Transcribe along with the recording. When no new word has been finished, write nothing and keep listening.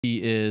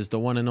He is the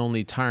one and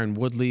only Tyron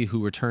Woodley,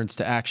 who returns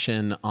to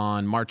action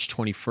on March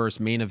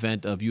 21st, main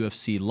event of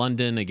UFC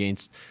London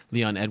against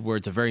Leon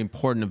Edwards, a very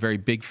important, a very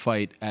big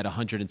fight at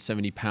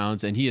 170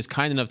 pounds. And he is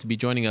kind enough to be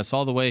joining us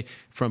all the way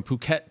from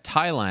Phuket,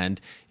 Thailand.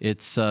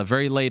 It's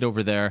very late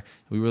over there.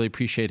 We really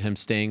appreciate him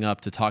staying up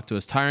to talk to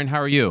us. Tyron,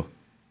 how are you?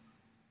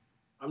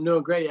 I'm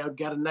doing great. I've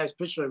got a nice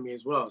picture of me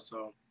as well,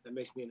 so that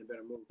makes me in a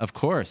better mood. Of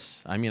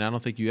course. I mean, I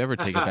don't think you ever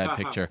take a bad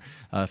picture,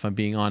 if I'm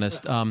being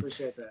honest.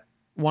 Appreciate that.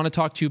 Want to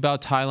talk to you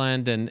about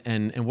Thailand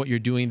and what you're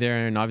doing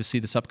there, and obviously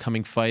this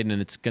upcoming fight,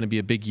 and it's going to be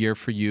a big year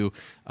for you.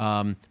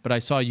 But I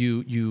saw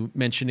you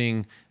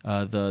mentioning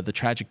the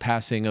tragic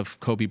passing of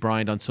Kobe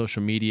Bryant on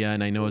social media,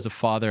 and I know as a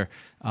father,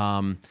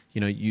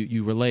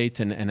 you relate,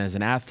 and as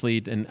an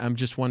athlete, and I'm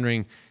just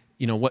wondering,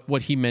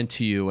 what he meant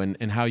to you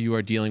and how you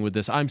are dealing with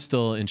this. I'm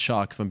still in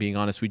shock, if I'm being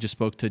honest. We just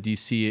spoke to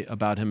DC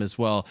about him as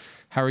well.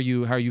 How are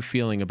you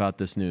feeling about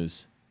this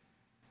news?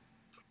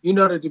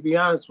 To be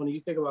honest, when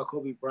you think about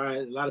Kobe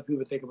Bryant, a lot of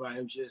people think about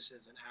him just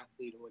as an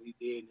athlete and what he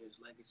did and his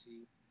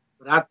legacy.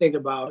 But I think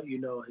about,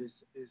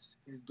 his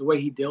the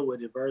way he dealt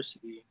with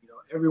adversity.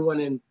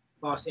 Everyone in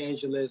Los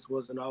Angeles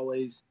didn't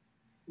always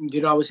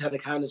have the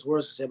kindest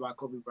words to say about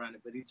Kobe Bryant,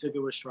 but he took it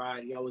with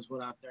stride. He always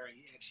went out there,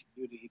 he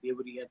executed, he did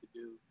what he had to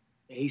do,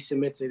 and he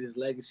cemented his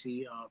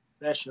legacy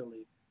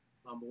professionally.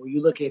 But when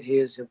you look at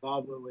his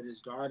involvement with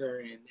his daughter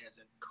and as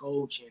a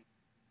coach and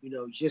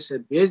just a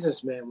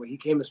businessman. When he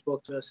came and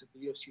spoke to us at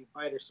the UFC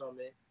Fighter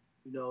Summit,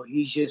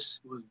 he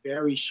just was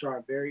very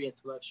sharp, very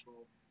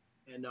intellectual,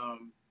 and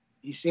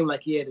he seemed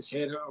like he had his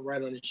head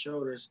right on his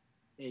shoulders,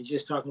 and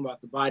just talking about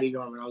the body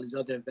armor and all these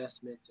other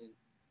investments, and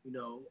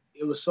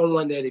it was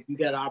someone that if you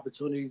got an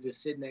opportunity to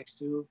sit next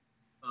to,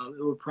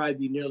 it would probably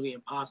be nearly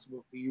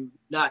impossible for you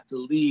not to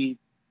leave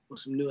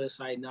with some new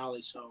inside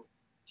knowledge. So,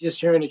 just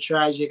hearing the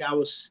tragic, I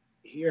was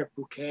here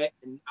in Phuket,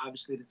 and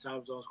obviously the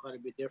time zone is quite a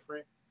bit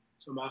different.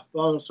 So my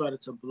phone started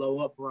to blow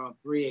up around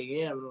 3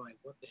 a.m. I'm like,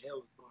 what the hell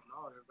is going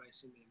on? Everybody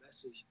sent me a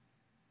message.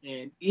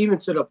 And even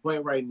to the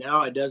point right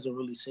now, it doesn't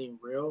really seem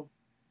real.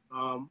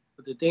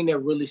 But the thing that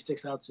really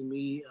sticks out to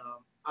me,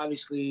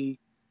 obviously,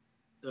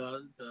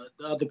 the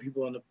other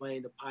people on the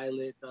plane, the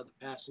pilot, the other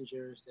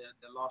passengers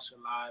that lost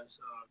their lives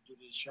due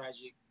to this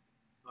tragic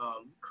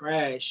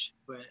crash.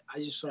 But I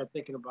just started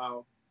thinking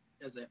about,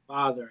 as a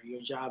father,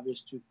 your job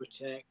is to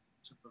protect,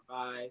 to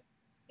provide,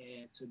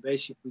 and to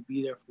basically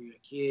be there for your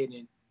kid.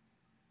 And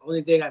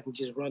only thing I can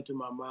just run through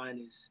my mind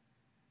is,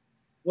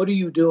 what do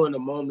you do in a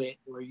moment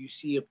where you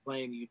see a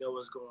plane, you know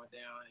what's going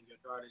down, and your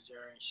daughter's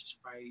there, and she's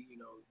probably,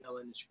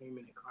 yelling and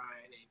screaming and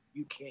crying, and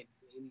you can't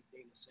do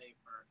anything to save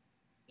her.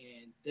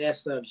 And that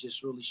stuff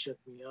just really shook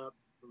me up.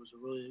 It was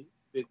a really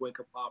big wake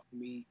up call for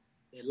me.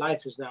 And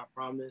life is not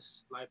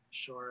promised. Life is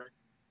short,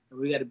 and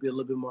we got to be a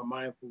little bit more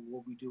mindful of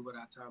what we do with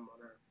our time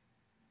on earth.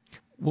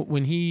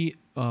 When he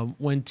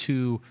went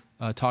to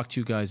talk to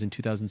you guys in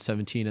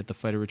 2017 at the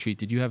fighter retreat,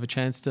 did you have a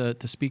chance to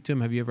speak to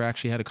him? Have you ever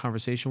actually had a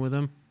conversation with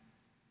him?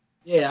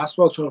 Yeah, I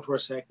spoke to him for a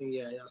second.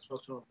 Yeah, I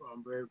spoke to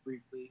him very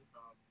briefly.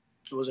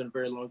 It wasn't a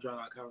very long, drawn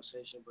out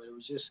conversation, but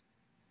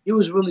he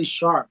was really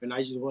sharp, and I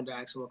just wanted to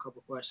ask him a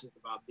couple questions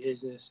about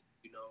business.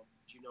 Me,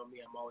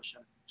 I'm always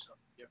trying to do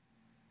something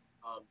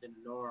different than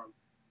the norm.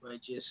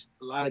 But just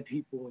a lot of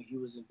people, when he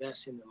was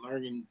investing and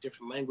learning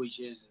different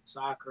languages and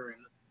soccer,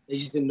 and they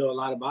just didn't know a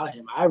lot about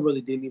him. I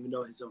really didn't even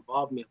know his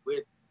involvement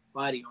with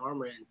body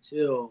armor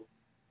until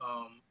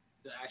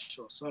the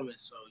actual summit.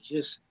 So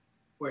just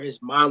where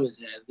his mind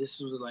was at, this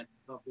was like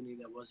a company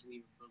that wasn't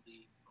even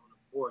really on the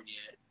board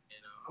yet. And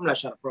I'm not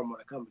trying to promote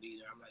a company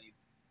either. I'm not even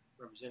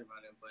represented by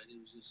them, but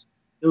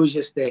it was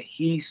just that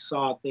he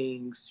saw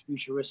things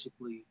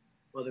futuristically,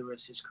 whether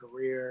it's his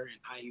career and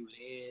how he would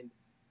end.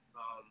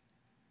 Um,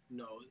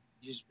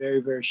 just very,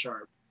 very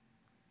sharp.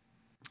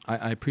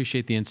 I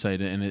appreciate the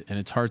insight, and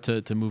it's hard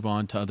to move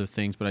on to other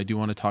things, but I do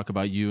want to talk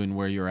about you and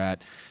where you're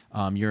at.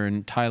 You're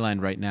in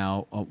Thailand right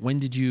now. When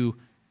did you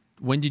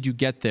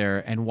get there,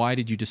 and why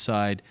did you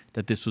decide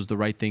that this was the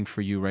right thing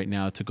for you right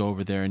now to go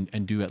over there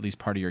and do at least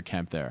part of your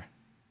camp there?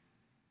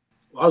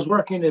 Well, I was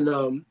working in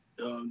doing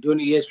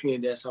the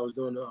ESPN desk. I was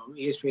doing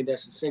ESPN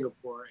desk in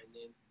Singapore, and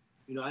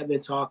then I've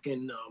been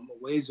talking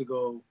ways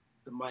ago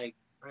to Mike,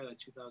 probably like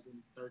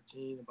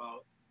 2013,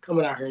 about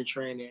coming out here and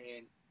training,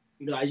 and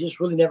I just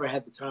really never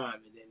had the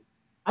time, and then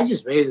I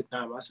just made the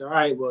time. I said, all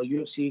right, well,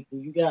 UFC,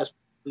 can you guys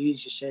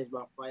please just change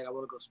my flight? I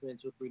want to go spend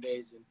 2 or 3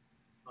 days in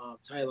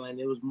Thailand.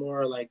 It was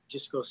more like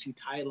just go see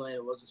Thailand.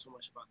 It wasn't so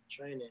much about the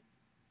training.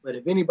 But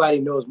if anybody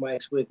knows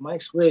Mike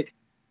Swick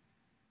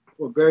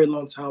for a very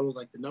long time was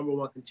like the number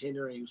one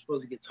contender, and he was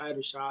supposed to get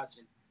title shots,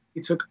 and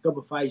he took a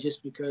couple fights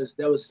just because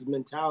that was his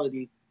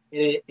mentality,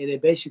 and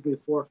it basically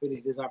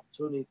forfeited his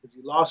opportunity because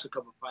he lost a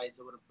couple fights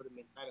that would have put him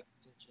in title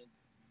contention,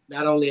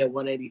 not only at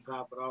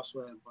 185 but also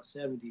at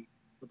 170.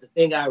 But the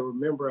thing I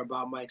remember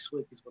about Mike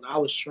Swick is when I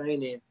was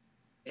training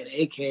at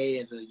AK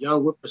as a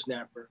young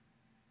whippersnapper,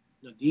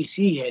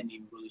 DC hadn't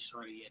even really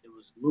started yet. It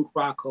was Luke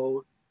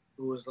Rockhold,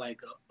 who was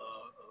like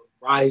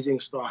a rising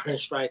star in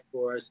Strike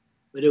Force,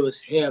 but it was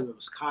him, it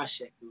was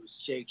Koscheck, it was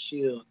Jake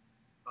Shield.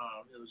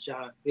 It was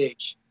John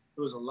Fitch.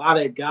 There was a lot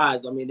of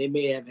guys. I mean, they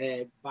may have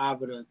had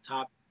 5 of the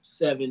top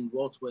 7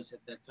 welterweights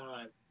at that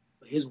time,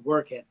 but his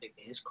work ethic,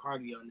 his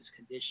cardio, and his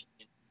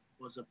conditioning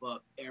was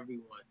above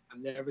everyone. I've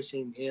never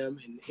seen him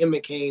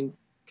and Cain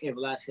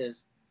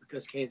Velasquez,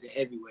 because Cain's a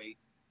heavyweight.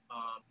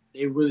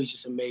 They really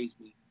just amazed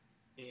me.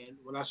 And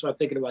when I started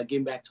thinking about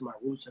getting back to my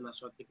roots, and I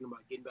started thinking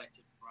about getting back to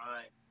the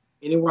grind,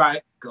 anywhere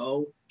I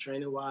go,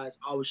 training wise,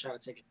 I always try to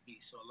take a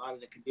piece. So a lot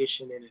of the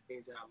conditioning and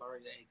things that I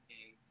learned at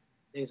AKA,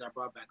 things I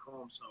brought back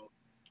home. So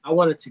I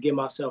wanted to get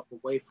myself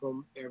away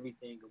from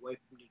everything, away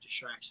from the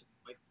distractions,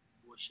 away from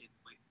the bullshit,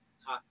 away from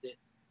the toxic,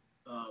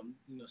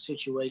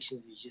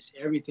 situations, and just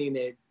everything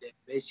that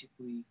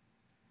basically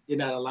did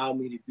not allow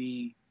me to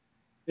be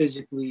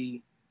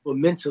physically or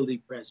mentally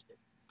present.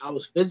 I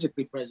was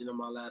physically present in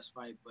my last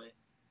fight, but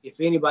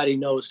if anybody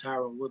knows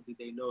Tyron Woodley,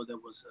 they know that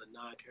was a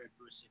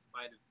non-characteristic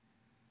fight.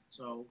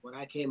 So when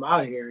I came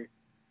out here,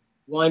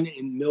 one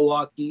in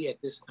Milwaukee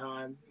at this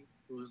time,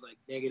 it was like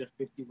negative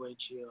 50 wind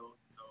chill.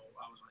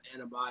 I was on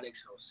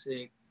antibiotics. I was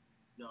sick.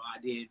 I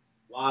did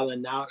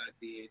Wildin' Out. I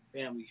did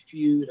Family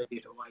Feud. I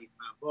did Hawaii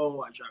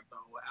 5-0. I dropped the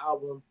whole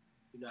album.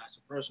 I had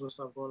some personal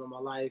stuff going on in my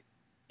life.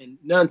 And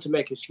none to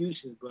make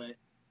excuses, but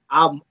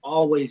I'm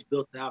always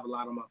built to have a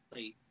lot on my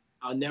plate.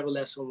 I'll never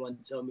let someone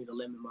tell me to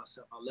limit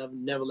myself. I'll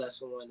never let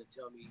someone to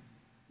tell me,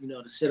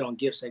 to sit on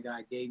gifts that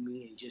God gave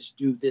me and just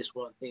do this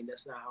one thing.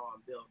 That's not how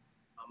I'm built.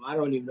 I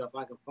don't even know if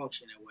I can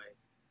function that way.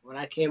 When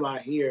I came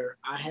out here,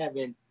 I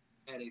haven't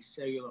had a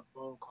cellular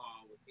phone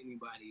call with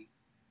anybody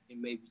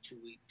in maybe 2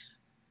 weeks.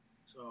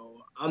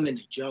 So I'm in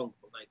the jungle,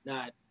 like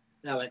not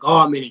like,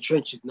 oh, I'm in the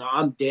trenches. No,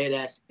 I'm dead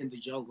ass in the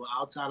jungle.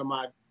 Outside of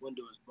my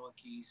window is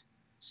monkeys,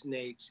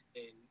 snakes,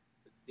 and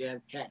the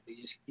damn cat. They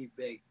just keep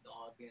begging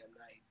all damn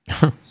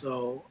night.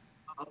 So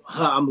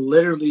I'm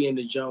literally in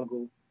the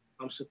jungle.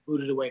 I'm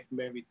secluded away from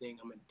everything.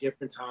 I'm in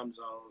different time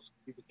zones.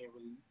 People can't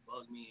really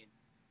bug me and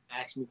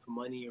ask me for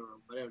money or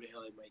whatever the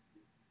hell they might do.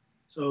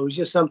 So it was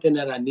just something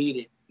that I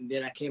needed. And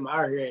then I came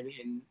out here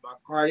and my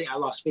cardio, I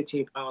lost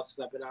 15 pounds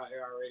since I've been out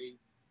here already.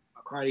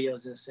 My cardio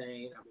is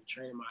insane. I've been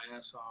training my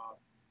ass off.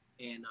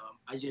 And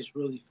I just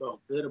really felt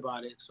good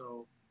about it.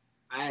 So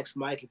I asked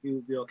Mike if he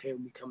would be okay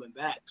with me coming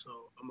back. So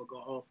I'm going to go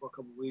home for a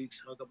couple of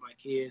weeks, hug up my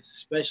kids,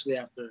 especially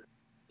after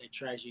that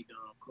tragic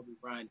Kobe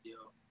Bryant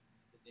deal.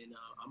 And then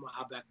I'm going to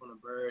hop back on a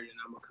bird and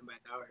I'm going to come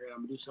back out here. I'm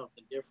going to do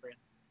something different.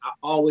 I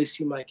always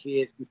see my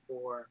kids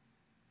before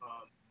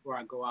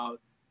I go out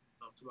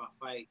to my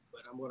fight,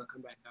 but I'm going to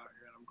come back out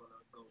here and I'm going to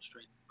go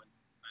straight to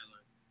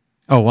Thailand.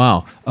 Oh,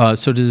 wow.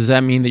 So does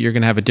that mean that you're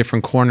going to have a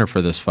different corner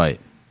for this fight?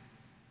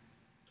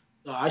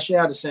 No, I should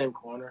have the same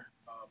corner.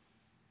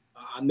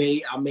 I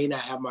may not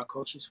have my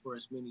coaches for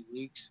as many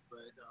weeks, but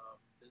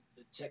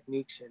the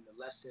techniques and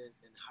the lessons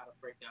and how to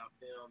break down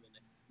film and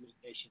the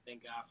communication.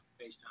 Thank God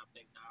for FaceTime.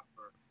 Thank God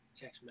for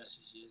text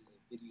messages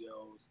and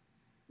videos.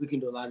 We can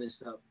do a lot of this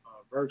stuff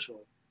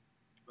virtual,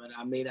 but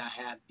I may not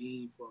have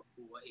Dean for a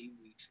full 8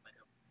 weeks like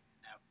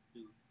I have to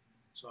do.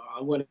 So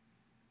I'm going to.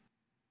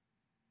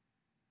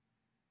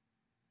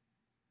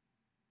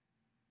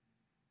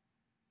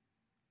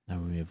 Now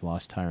we have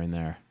lost Tyron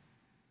there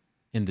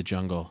in the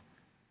jungle,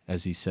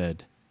 as he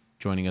said,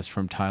 joining us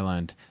from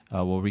Thailand.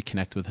 We'll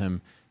reconnect with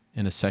him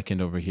in a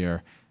second over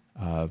here.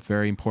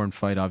 Very important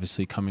fight,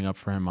 obviously, coming up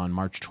for him on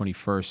March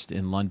 21st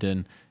in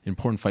London.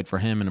 Important fight for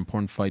him, an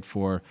important fight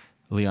for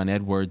Leon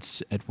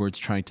Edwards. Edwards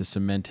trying to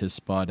cement his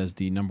spot as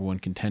the number one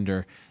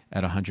contender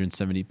at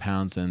 170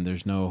 pounds, and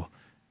there's no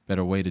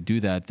better way to do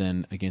that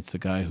than against the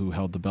guy who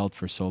held the belt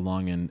for so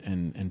long,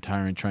 and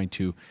Tyron trying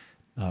to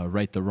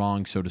right the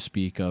wrong, so to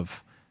speak,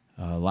 of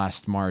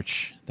last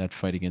March, that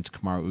fight against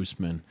Kamaru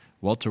Usman.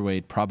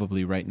 Welterweight,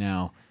 probably right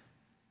now,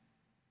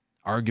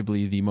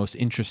 arguably the most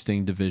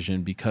interesting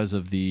division because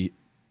of the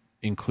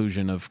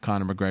inclusion of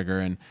Conor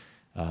McGregor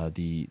and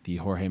the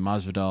Jorge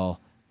Masvidal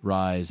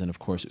rise, and of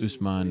course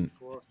Usman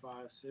 4,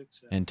 5,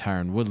 6, and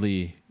Tyron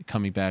Woodley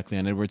coming back.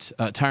 Leon Edwards,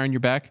 Tyron, you're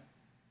back?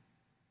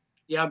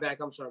 Yeah, I'm back.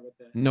 I'm sorry about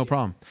that. No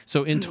problem.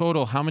 So in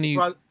total, how many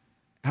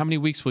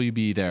weeks will you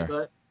be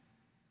there?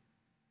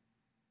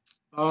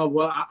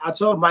 Well, I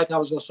told Mike I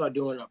was going to start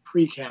doing a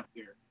pre-camp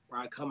here, where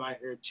I come out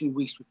here 2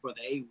 weeks before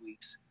the 8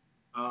 weeks.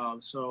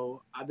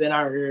 So I've been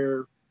out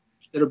here.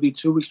 It'll be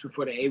 2 weeks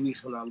before the 8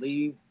 weeks when I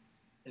leave,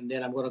 and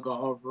then I'm going to go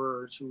home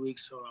for 2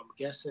 weeks. So I'm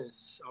guessing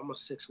it's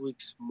almost 6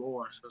 weeks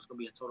more. So it's going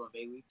to be a total of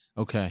 8 weeks.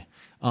 Okay.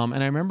 And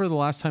I remember the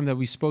last time that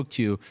we spoke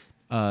to you,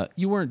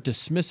 you weren't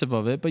dismissive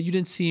of it, but you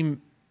didn't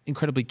seem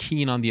incredibly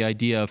keen on the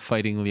idea of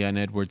fighting Leon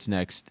Edwards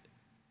next.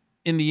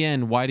 In the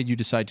end, why did you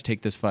decide to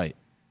take this fight?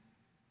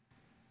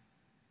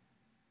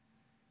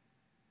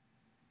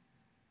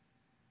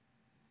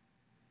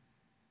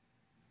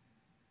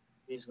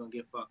 He's going to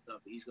get fucked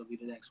up. He's going to be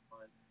the next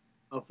one.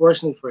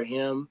 Unfortunately for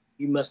him,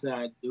 he must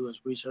not do his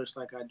research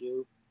like I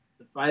do.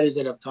 The fighters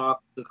that have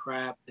talked the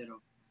crap, that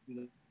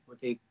have, what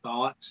they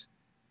thought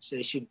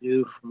they should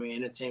do from an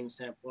entertainment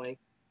standpoint.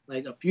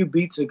 Like a few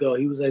beats ago,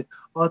 he was like,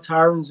 oh,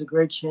 Tyron's a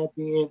great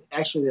champion.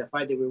 Actually, the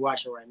fight that we're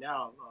watching right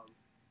now,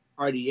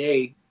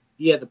 RDA,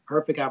 he had the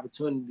perfect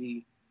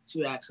opportunity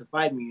to ask to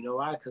fight me. You know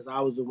why? Because I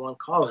was the one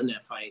calling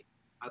that fight.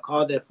 I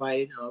called that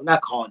fight,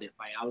 not called that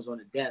fight. I was on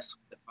the desk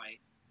with the fight,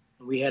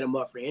 and we had him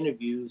up for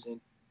interviews, and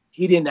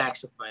he didn't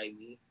ask to fight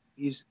me.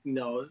 He's,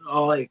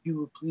 oh, if you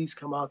would please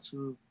come out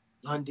to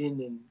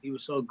London, and he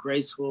was so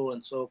graceful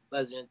and so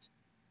pleasant.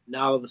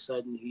 Now all of a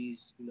sudden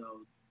he's,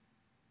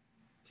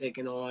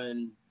 taking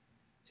on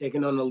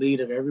the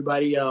lead of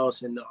everybody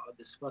else, and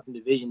this fucking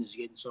division is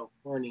getting so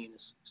corny and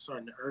it's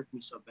starting to irk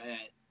me so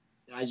bad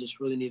that I just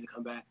really need to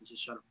come back and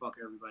just try to fuck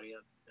everybody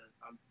up.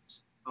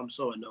 I'm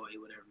so annoyed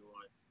with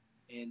everyone.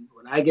 And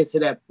when I get to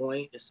that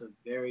point, it's a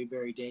very,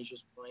 very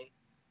dangerous point.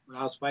 When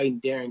I was fighting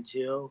Darren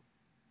Till,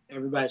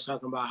 everybody's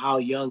talking about how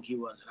young he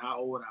was and how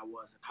old I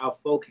was and how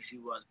focused he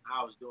was and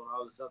how I was doing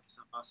all this other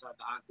stuff outside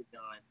the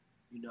octagon.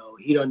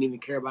 He don't even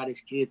care about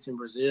his kids in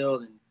Brazil,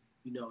 and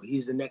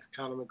he's the next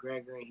Conor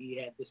McGregor, and he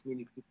had this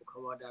many people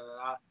come on,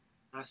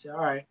 I said, all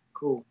right,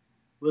 cool,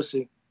 we'll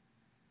see.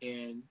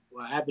 And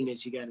what happened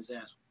is he got his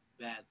ass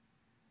bad.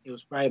 It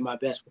was probably my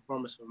best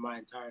performance of my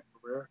entire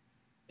career,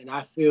 and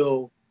I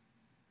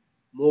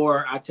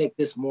take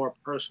this more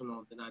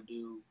personal than I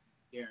do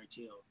Darren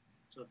Till.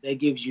 So if that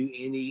gives you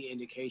any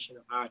indication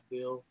of how I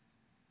feel,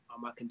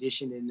 my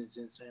conditioning is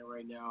insane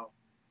right now.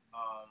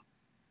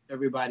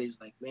 Everybody's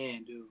like,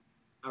 man, dude,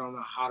 I don't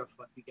know how the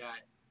fuck you got.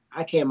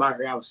 I came out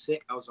here, I was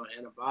sick, I was on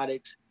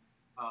antibiotics,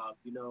 and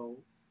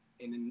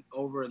then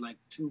over like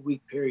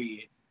 2-week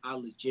period, I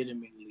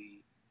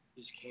legitimately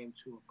just came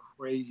to a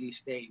crazy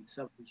state and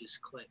something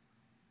just clicked.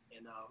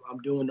 And I'm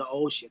doing the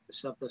old shit, the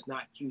stuff that's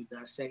not cute. And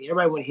I say,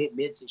 everybody want to hit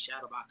mitts and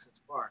shadow box and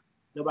spar.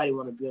 Nobody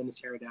want to be on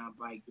this tear down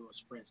bike doing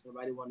sprints.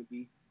 Nobody want to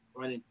be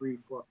running 3,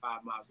 4,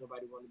 5 miles.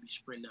 Nobody want to be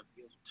sprinting up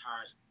hills with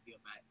tires and feel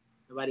back.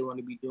 Nobody want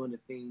to be doing the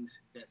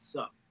things that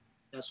suck.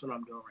 That's what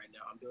I'm doing right now.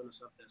 I'm doing the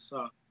stuff that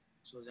suck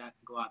so that I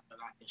can go out there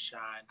and I can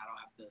shine. I don't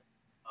have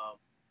to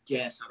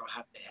guess. I don't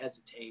have to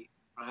hesitate.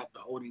 I don't have to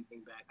hold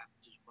anything back. I can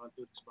just run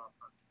through this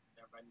motherfucker.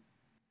 Everybody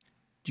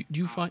Do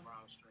you find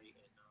straight,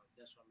 and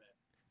that's what I'm at.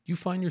 Do you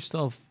find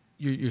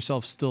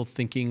yourself still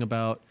thinking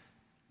about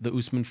the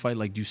Usman fight?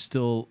 Like, do you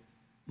still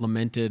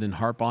lament it and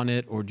harp on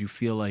it, or do you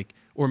feel like,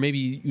 or maybe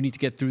you need to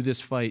get through this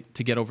fight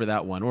to get over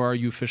that one, or are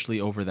you officially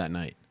over that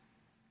night?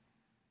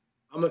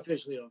 I'm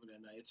officially over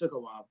that night. It took a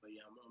while, but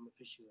yeah, I'm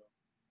officially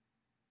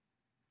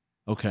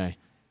over. Okay.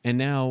 And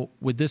now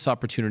with this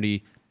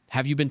opportunity,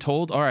 have you been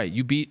told, all right,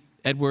 you beat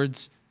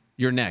Edwards,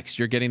 you're next,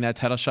 you're getting that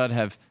title shot?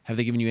 Have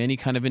they given you any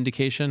kind of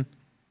indication?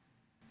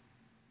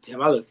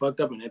 Damn, I look fucked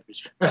up in that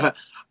picture.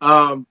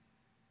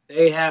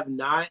 They have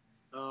not.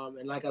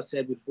 And like I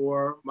said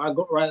before, my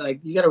goal, right? Like,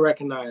 you got to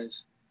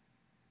recognize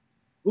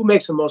who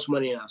makes the most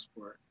money in our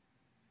sport,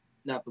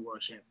 not the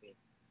world champion.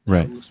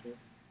 Right.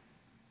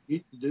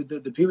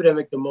 The people that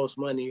make the most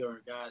money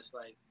are guys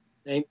like,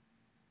 thank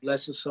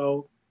bless his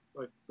soul,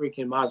 like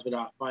freaking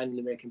Masvidal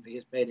finally making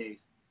his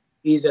paydays.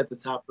 He's at the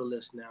top of the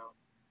list now.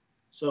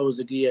 So was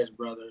the Diaz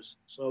brothers.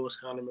 So was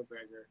Conor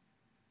McGregor.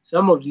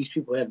 Some of these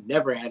people have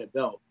never had a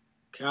belt.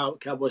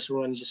 Cowboy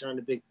Cerrone just earned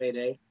a big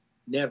payday,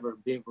 never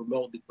been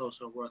remotely close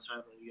to a world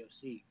title in the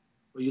UFC.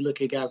 But you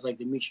look at guys like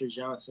Demetrius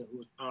Johnson, who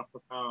was pound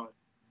for pound,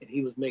 and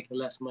he was making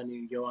less money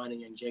than Joanna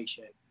and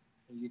Jacek.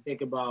 And you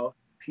think about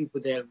people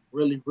that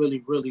really,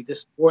 really, really,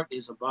 this sport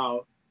is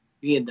about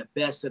being the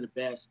best of the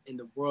best in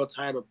the world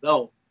title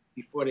belt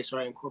before they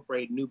started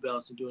incorporating new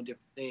belts and doing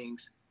different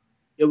things.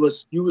 You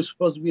were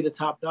supposed to be the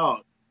top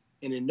dog.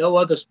 And in no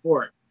other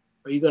sport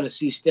are you going to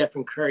see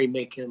Stephen Curry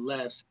making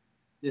less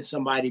than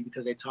somebody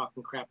because they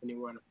talking crap and they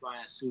wearing a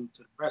fly-ass suit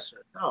to the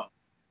presser. No,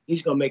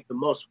 he's going to make the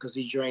most because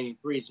he's draining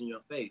threes in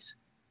your face.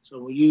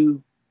 So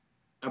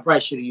I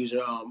probably should have used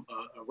a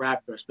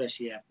Raptor,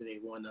 especially after they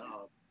won the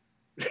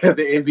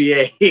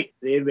the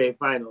NBA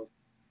Finals.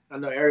 I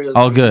know Ariel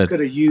all good.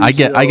 Could have used. I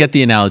get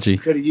the analogy.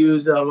 Could have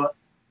used. You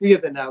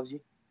get the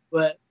analogy.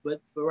 But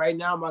right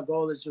now, my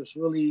goal is just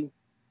really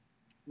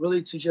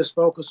to just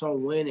focus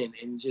on winning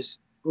and just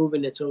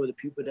proving it to the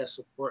people that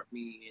support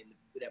me and the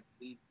people that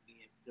believe in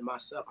me and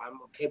myself. I'm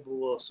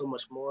capable of so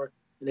much more.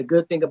 And the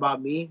good thing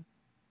about me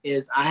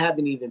is I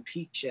haven't even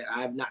peaked yet.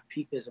 I have not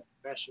peaked as a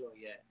professional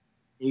yet.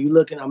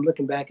 And I'm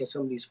looking back at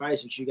some of these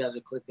fights that you guys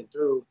are clicking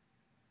through.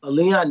 A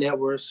Leon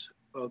Edwards,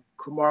 a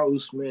Kamaru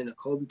Usman, a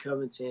Kobe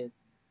Covington,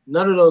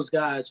 none of those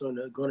guys are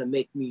going to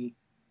make me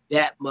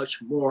that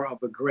much more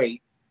of a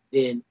great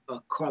than a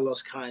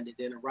Carlos Condit,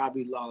 than a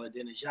Robbie Lawler,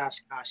 than a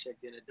Josh Koscheck,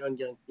 than a Dun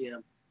Young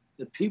Kim.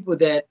 The people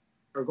that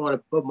are going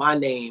to put my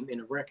name in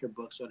the record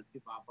books are the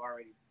people I've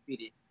already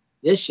defeated.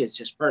 This shit's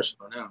just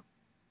personal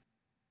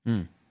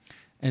now.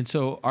 And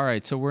so, all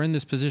right, so we're in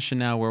this position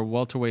now where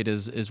welterweight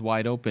is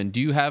wide open.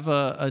 Do you have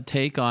a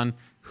take on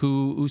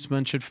who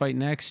Usman should fight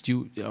next,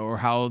 or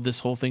how this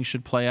whole thing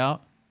should play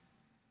out?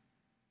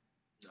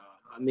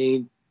 I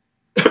mean,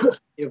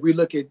 if we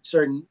look at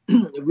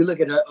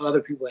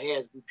other people's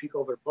hands, we peek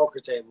over the poker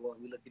table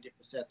and we look at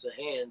different sets of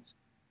hands.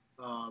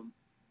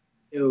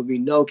 It would be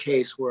no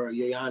case where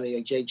Joanna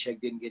and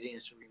Jacek didn't get an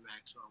instant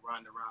rematch, or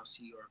Ronda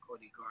Rousey or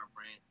Cody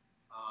Garbrandt,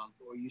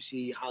 or you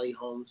see Holly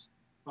Holmes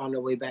found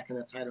her way back in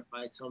the title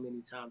fight so many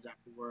times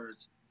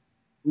afterwards.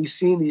 we've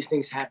seen these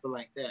things happen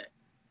like that.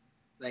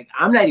 Like,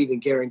 I'm not even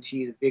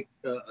guaranteed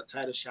a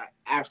title shot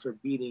after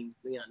beating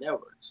Leon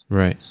Edwards.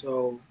 Right.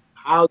 So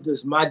how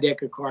does my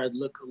deck of cards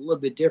look a little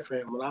bit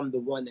different when I'm the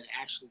one that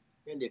actually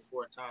defended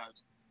 4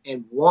 times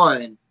and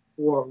won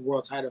 4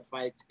 world title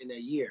fights in a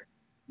year?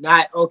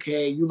 Not,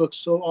 okay, you look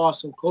so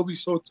awesome.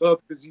 Kobe's so tough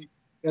because he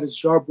got his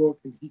jaw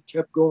broken. He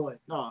kept going.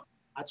 No,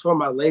 I tore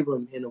my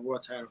labrum in a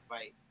world title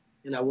fight,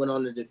 and I went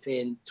on to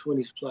defend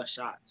 20 plus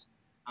shots.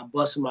 I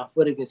busted my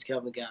foot against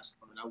Kelvin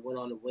Gastelum, and I went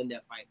on to win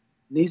that fight.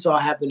 And these all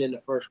happened in the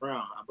first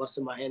round. I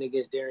busted my hand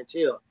against Darren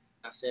Till.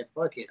 I said,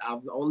 fuck it.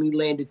 I've only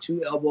landed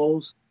 2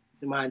 elbows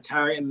in my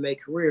entire MMA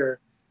career,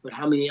 but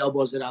how many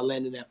elbows did I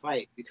land in that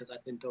fight? Because I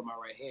couldn't throw my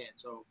right hand.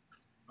 So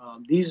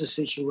these are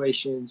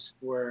situations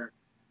where,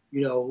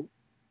 you know,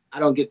 I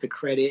don't get the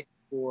credit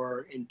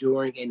for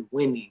enduring and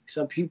winning.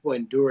 Some people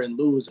endure and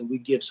lose, and we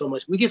give so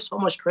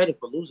much credit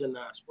for losing in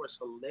our sport. It's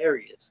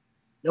hilarious.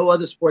 No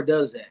other sport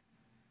does that.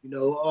 You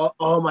know,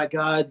 oh my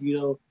God, you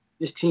know,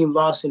 this team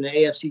lost in the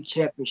AFC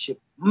Championship.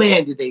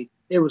 Man,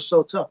 they were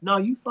so tough. No,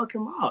 you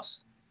fucking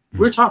lost.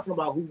 We're talking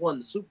about who won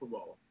the Super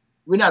Bowl.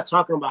 We're not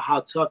talking about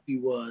how tough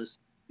you was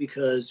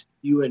because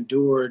you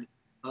endured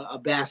a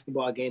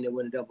basketball game that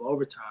went in double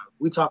overtime.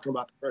 We're talking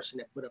about the person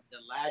that put up the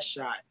last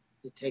shot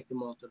to take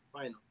them on to the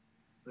final.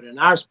 But in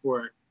our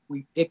sport,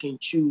 we pick and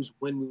choose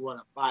when we want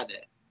to apply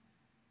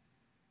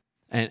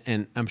that.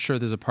 And I'm sure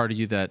there's a part of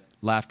you that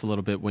laughed a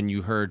little bit when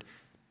you heard,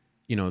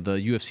 you know, the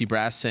UFC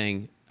brass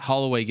saying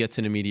Holloway gets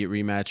an immediate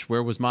rematch.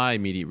 Where was my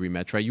immediate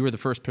rematch, right? You were the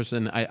first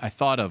person I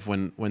thought of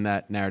when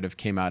that narrative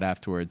came out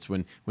afterwards,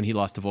 when he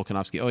lost to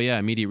Volkanovski. Oh, yeah,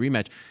 immediate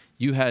rematch.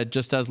 You had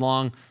just as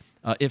long,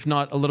 if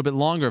not a little bit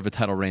longer of a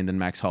title reign than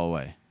Max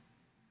Holloway.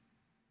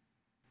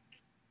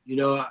 You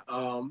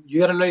know, you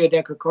got to know your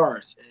deck of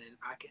cards. And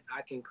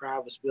I can cry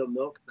over spilled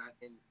milk. And I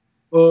can,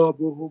 oh,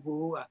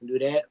 boo-hoo-boo. I can do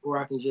that. Or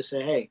I can just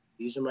say, hey,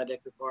 these are my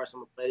deck of cards. I'm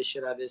going to play the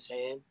shit out of this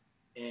hand.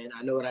 And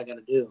I know what I got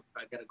to do.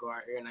 I got to go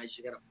out here and I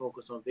just got to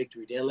focus on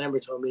victory. Dan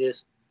Lambert told me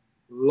this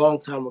a long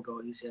time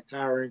ago. He said,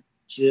 Tyron,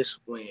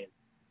 just win.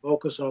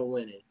 Focus on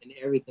winning, and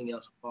everything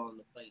else will fall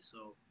into place.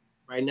 So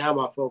right now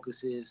my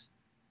focus is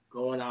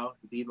going out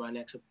and beat my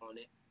next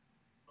opponent.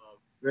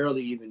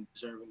 Barely even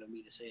deserving of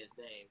me to say his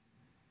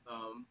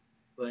name.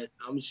 But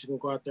I'm just going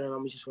to go out there and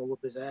I'm just going to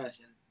whoop his ass.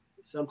 And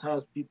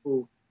sometimes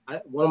people,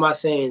 one of my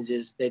sayings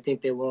is they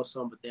think they want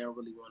something, but they don't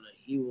really want to.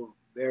 He will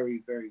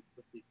very, very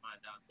quickly find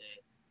out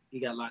that he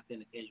got locked in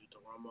the cage with the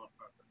wrong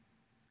motherfucker.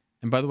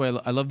 And by the way,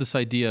 I love this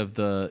idea of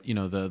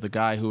the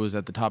guy who was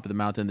at the top of the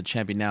mountain, the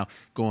champion, now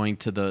going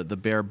to the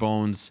bare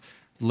bones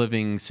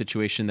living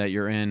situation that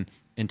you're in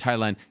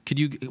Thailand. Could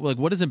you, like,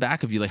 what is in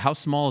back of you? Like, how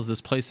small is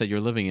this place that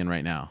you're living in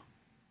right now?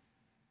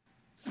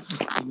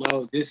 You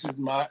know, this is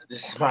my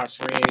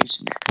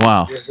fridge.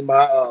 Wow. This is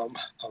my hold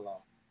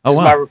on. This is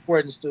my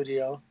recording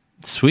studio.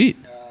 Sweet.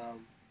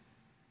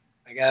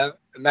 I got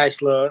a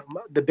nice little.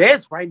 The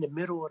bed's right in the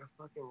middle of the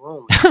fucking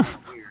room. It's kind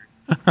of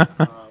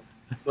weird.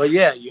 But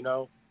yeah, you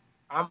know,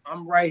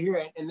 I'm right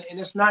here, and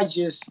it's not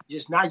just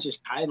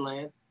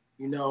Thailand.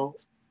 You know,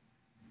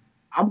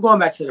 I'm going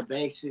back to the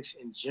basics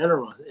in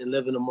general and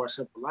living a more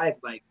simple life.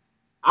 Like,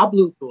 I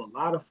blew through a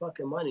lot of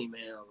fucking money,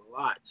 man. A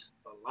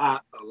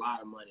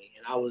lot of money,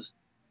 and I was,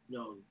 you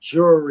know,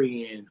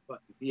 jewelry and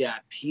fucking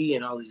VIP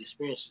and all these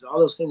experiences, all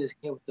those things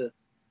that came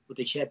with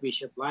the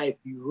championship life.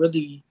 You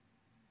really,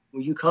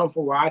 when you come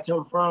from where I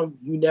come from,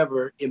 you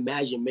never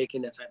imagine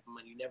making that type of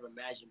money. You never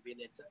imagine being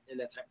in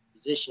that type of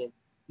position.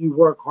 You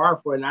work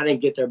hard for it, and I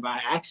didn't get there by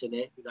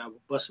accident. You know, I was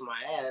busting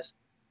my ass,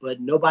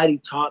 but nobody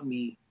taught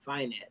me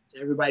finance.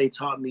 Everybody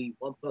taught me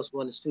 1 +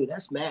 1 is 2.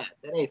 That's math.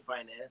 That ain't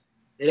finance.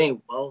 That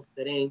ain't wealth.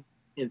 That ain't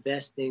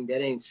investing.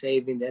 That ain't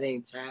saving. That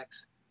ain't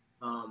tax.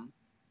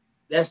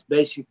 That's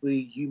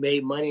basically, you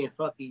made money and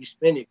fuck it, you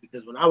spend it.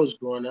 Because when I was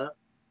growing up,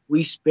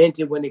 we spent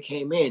it when it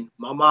came in.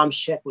 My mom's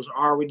check was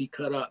already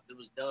cut up. It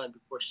was done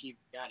before she even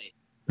got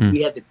it.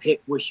 We had to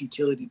pick which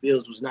utility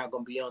bills was not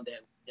going to be on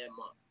that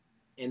month.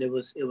 And it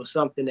was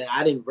something that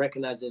I didn't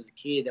recognize as a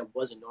kid that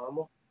wasn't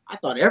normal. I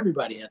thought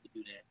everybody had to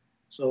do that.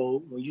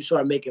 So when you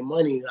start making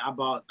money, I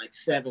bought like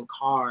 7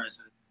 cars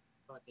and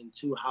fucking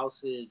 2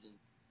 houses and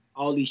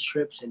all these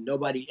trips, and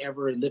nobody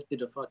ever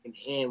lifted a fucking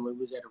hand when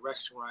we was at a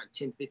restaurant,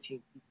 10, 15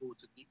 people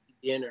to eat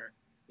dinner.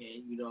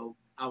 And, you know,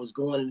 I was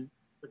going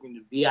freaking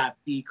to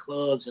VIP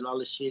clubs and all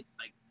this shit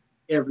like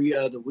every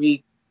other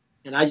week.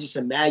 And I just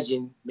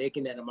imagined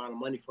making that amount of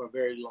money for a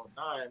very long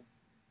time.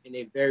 And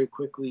they very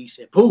quickly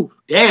said, poof,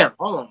 damn,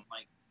 hold on.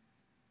 Like,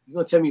 you're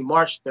going to tell me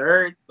March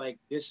 3rd, like,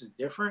 this is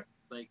different?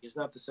 Like, it's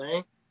not the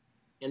same?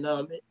 And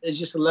it's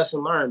just a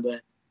lesson learned.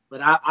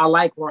 But I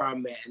like where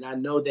I'm at. And I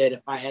know that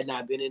if I had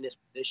not been in this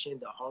position,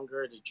 the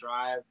hunger, the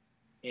drive,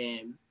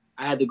 and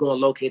I had to go and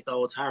locate the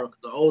old Tyron, because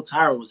the old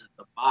Tyron was at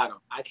the bottom.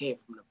 I came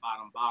from the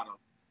bottom.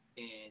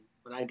 And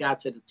when I got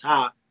to the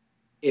top,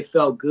 it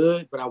felt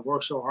good, but I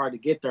worked so hard to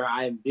get there.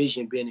 I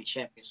envisioned being a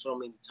champion so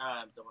many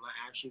times that when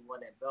I actually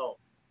won that belt,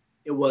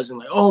 it wasn't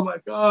like, oh my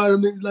God, I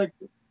mean, like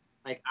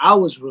I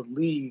was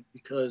relieved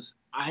because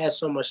I had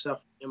so much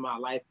stuff in my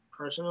life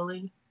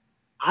personally.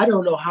 I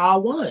don't know how I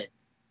won.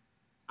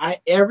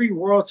 Every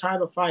world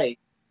title fight,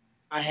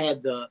 I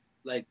had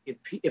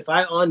if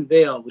I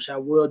unveil, which I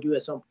will do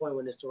at some point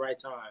when it's the right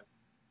time,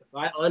 if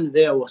I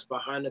unveil what's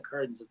behind the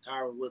curtains of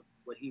Tyron Woodley,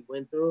 what he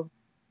went through,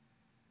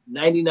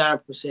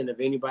 99% of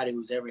anybody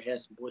who's ever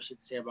had some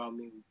bullshit to say about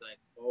me was like,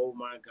 oh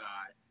my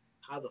God,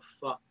 how the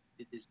fuck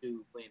did this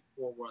dude win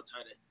 4 world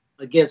titles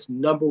against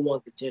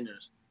 #1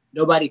 contenders?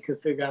 Nobody could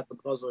figure out the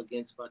puzzle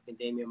against fucking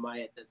Damian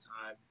Maia at that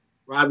time.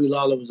 Robbie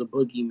Lawler was a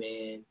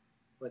boogeyman.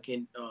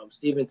 Fucking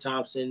Stephen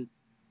Thompson,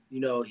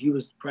 he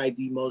was probably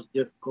the most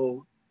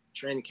difficult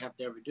training camp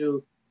to ever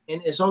do.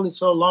 And it's only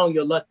so long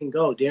your luck can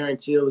go.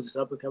 Darren Till was this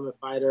up and coming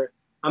fighter.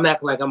 I'm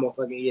acting like I'm on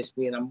fucking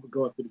ESPN. I'm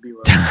going through the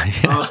B-roll.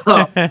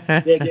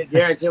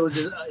 Darren Till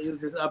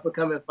was this up and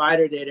coming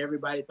fighter that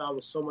everybody thought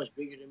was so much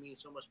bigger than me,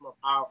 so much more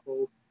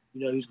powerful.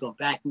 He was gonna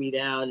back me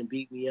down and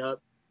beat me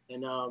up.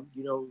 And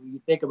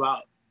you think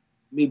about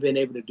me being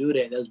able to do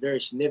that, that was very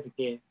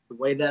significant. The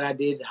way that I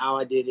did, how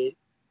I did it,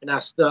 and I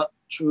stuck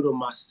true to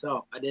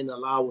myself. I didn't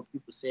allow what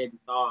people said and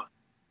thought,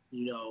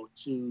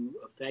 to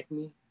affect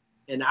me.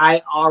 And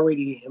I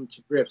already am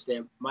to grips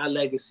that my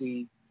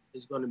legacy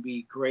is going to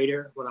be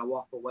greater when I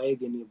walk away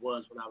than it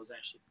was when I was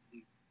actually.